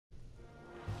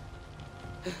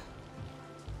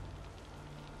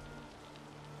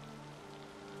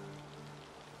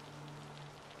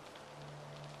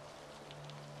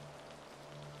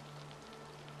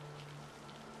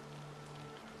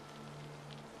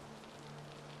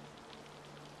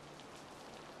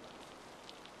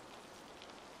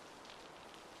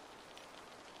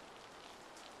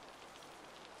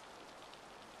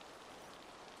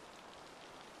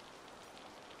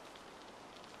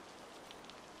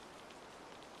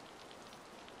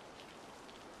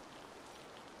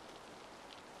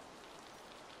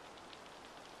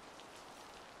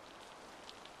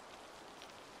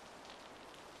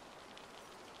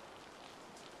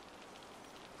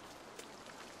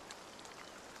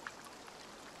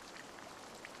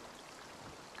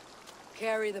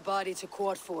carry the body to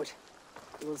Quartford.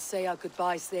 We will say our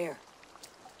goodbyes there.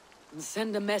 And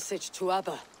send a message to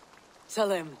Abba.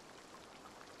 Tell him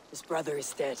his brother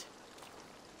is dead.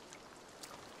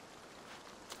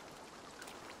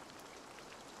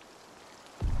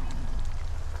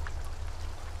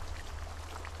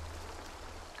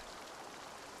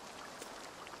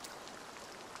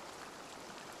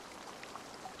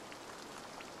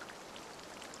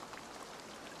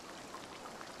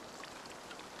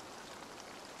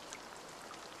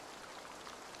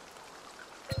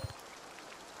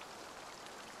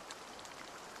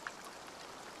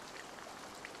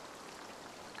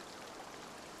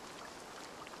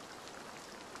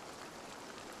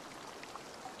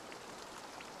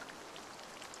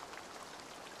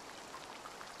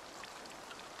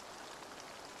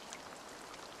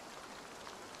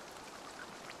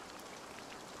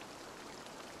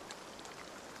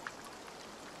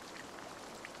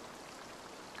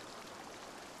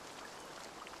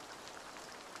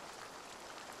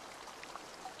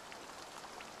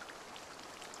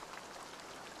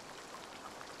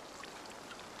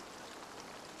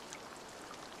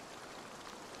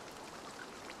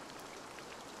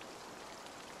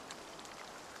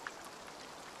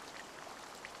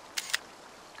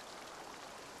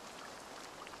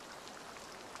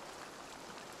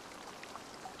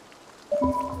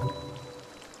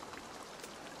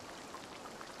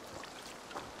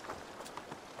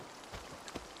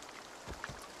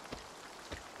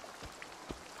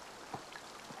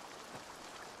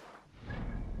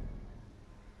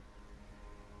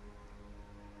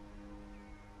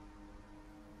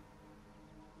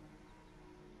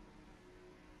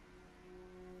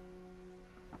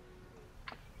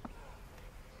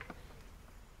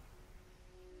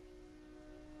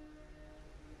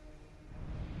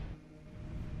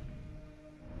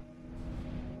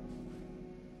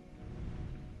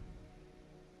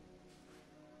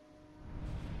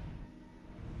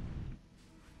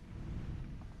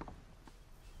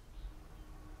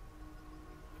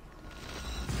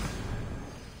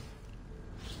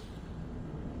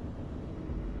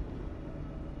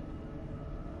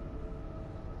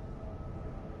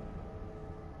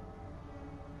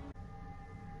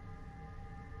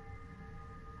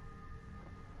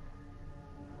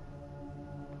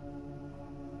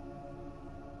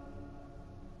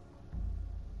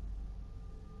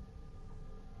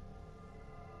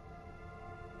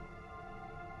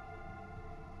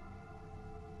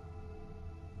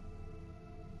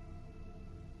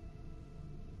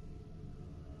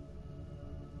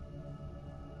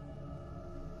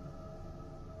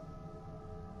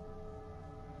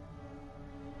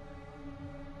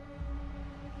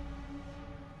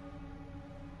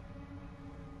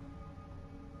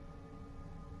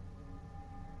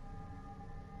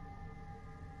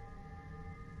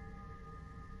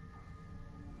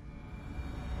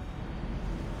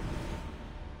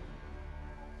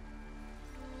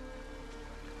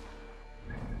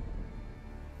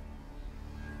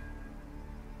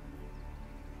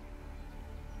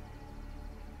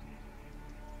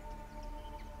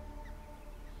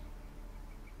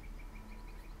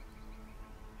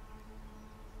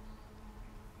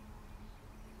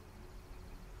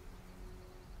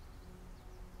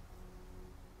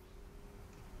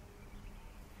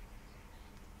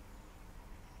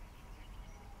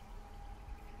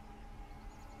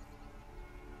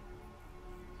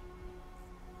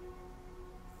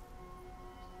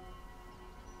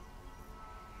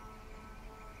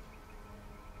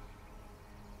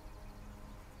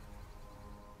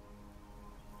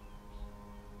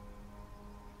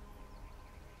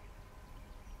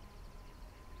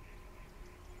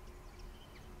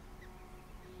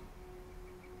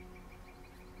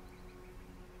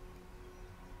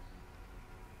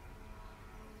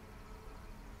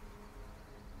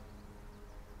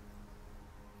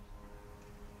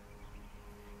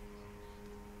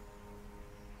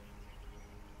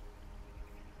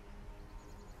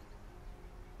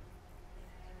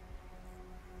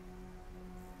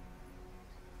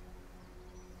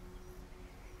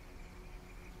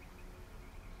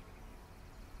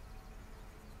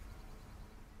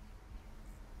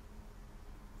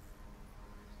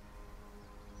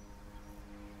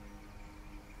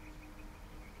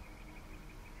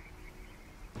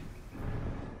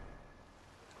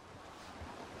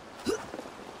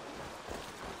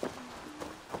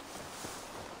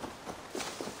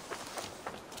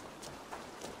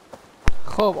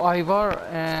 خب آیوار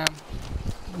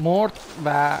مرد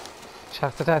و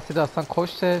شخصیت اصلی داستان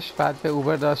کشتش. بعد به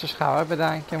اوبر داشتش خبر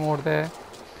بدن که مرده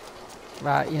و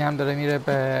این هم داره میره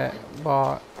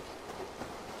با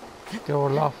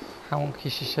دورلاف همون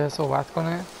کشیشه صحبت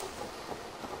کنه.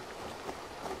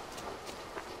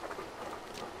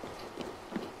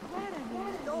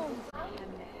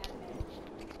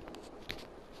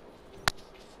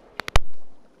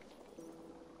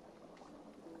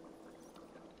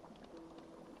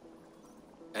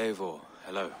 Eivor,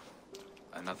 hello.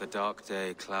 Another dark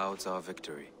day clouds our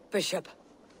victory. Bishop.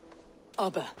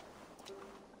 Abba.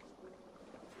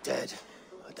 Dead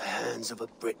at the hands of a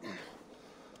Briton.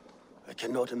 I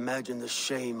cannot imagine the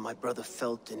shame my brother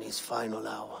felt in his final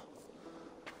hour.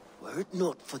 Were it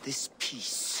not for this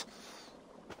peace...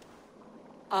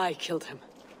 I killed him.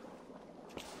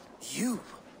 You?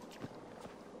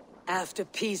 After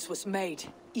peace was made,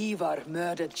 Ivar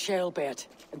murdered Ceolbert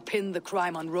and pinned the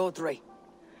crime on Rodri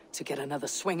to get another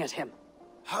swing at him.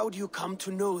 How do you come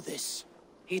to know this?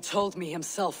 He told me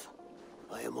himself.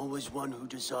 I am always one who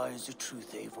desires the truth,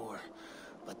 Eivor.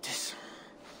 But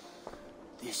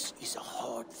this is a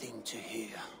hard thing to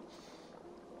hear.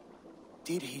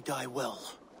 Did he die well?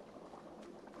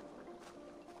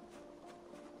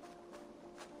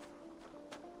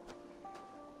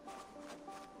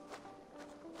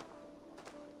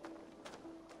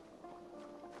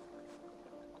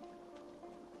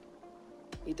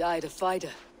 He died a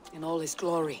fighter, in all his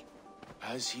glory.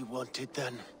 As he wanted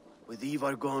then. With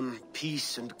Ivar gone,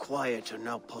 peace and quiet are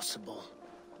now possible.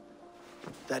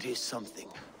 That is something.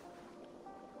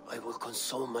 I will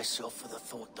console myself with the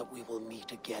thought that we will meet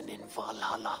again in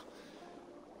Valhalla.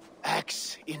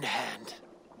 Axe in hand.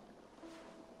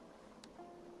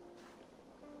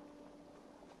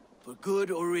 For good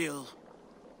or ill,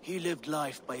 he lived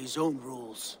life by his own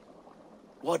rules.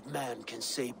 What man can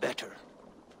say better?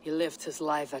 He lived his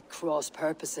life at cross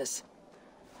purposes.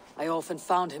 I often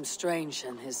found him strange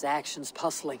and his actions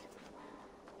puzzling.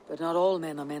 But not all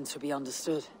men are meant to be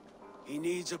understood. He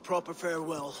needs a proper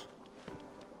farewell.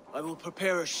 I will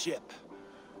prepare a ship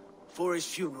for his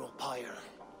funeral pyre.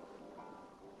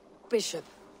 Bishop,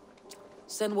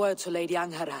 send word to Lady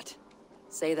Angharad.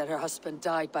 Say that her husband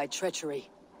died by treachery,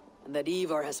 and that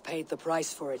Ivar has paid the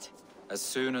price for it. As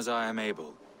soon as I am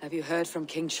able. Have you heard from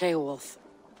King Ceolwulf?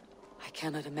 I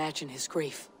cannot imagine his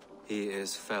grief. He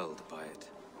is felled by it.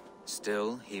 Still,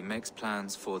 he makes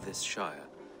plans for this shire.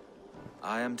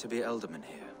 I am to be Elderman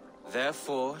here.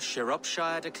 Therefore,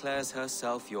 Shropshire declares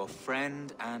herself your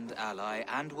friend and ally,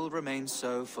 and will remain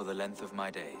so for the length of my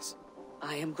days.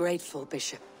 I am grateful,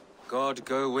 Bishop. God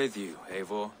go with you,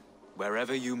 Eivor,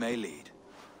 wherever you may lead.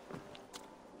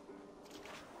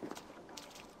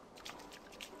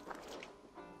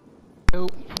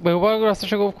 به او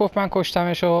راستشو گفت من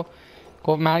کشتمش و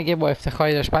گفت مرگ با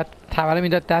افتخاری داشت. بعد تبر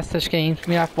میداد دستش که این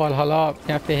میرفت بالحالا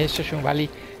میرفت بهشتشون، ولی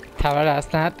تبر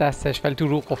اصلا دستش، ولی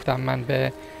دروغ گفتم من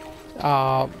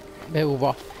به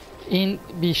اوبا. این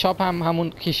بیشاپ هم همون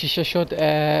کشیشه شد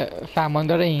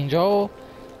فرماندار اینجا و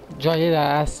جای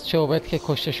در از چوبت که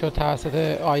کشته شد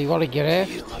توسط آیوار رو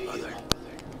گرفت.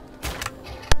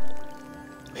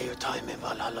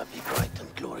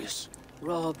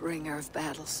 Raw bringer of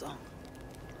battle song.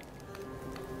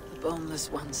 The boneless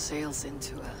one sails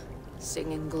into a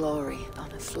singing glory on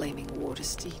a flaming water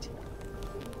steed.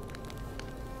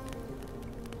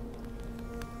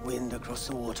 Wind across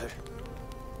the water.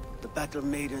 The battle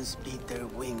maidens beat their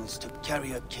wings to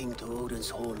carry a king to Odin's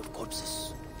Hall of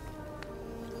Corpses.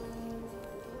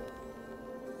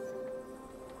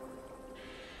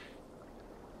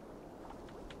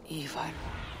 Ivar.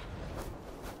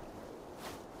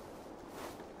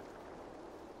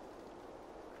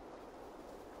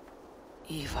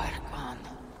 Ivar gone.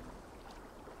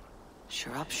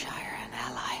 Shropshire an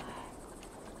ally.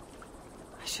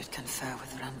 I should confer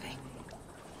with Randvi.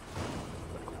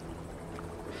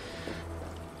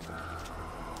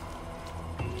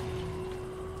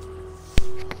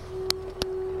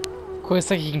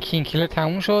 کوست کینکیلر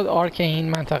تموم شد. آرک این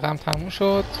منطقه هم تموم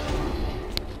شد.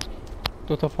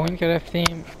 2 تا پوینت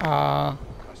گرفتیم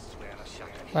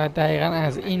و دقیقا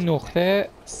از این نقطه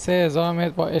 3000 متر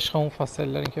با عشقمون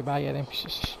فاصله داریم که برگردیم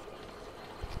پیشش.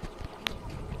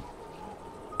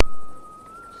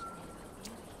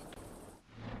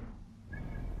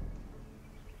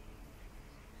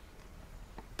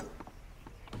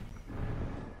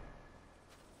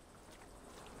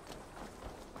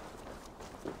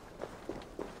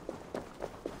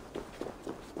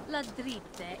 La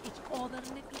dritte, ich oder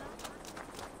nekla.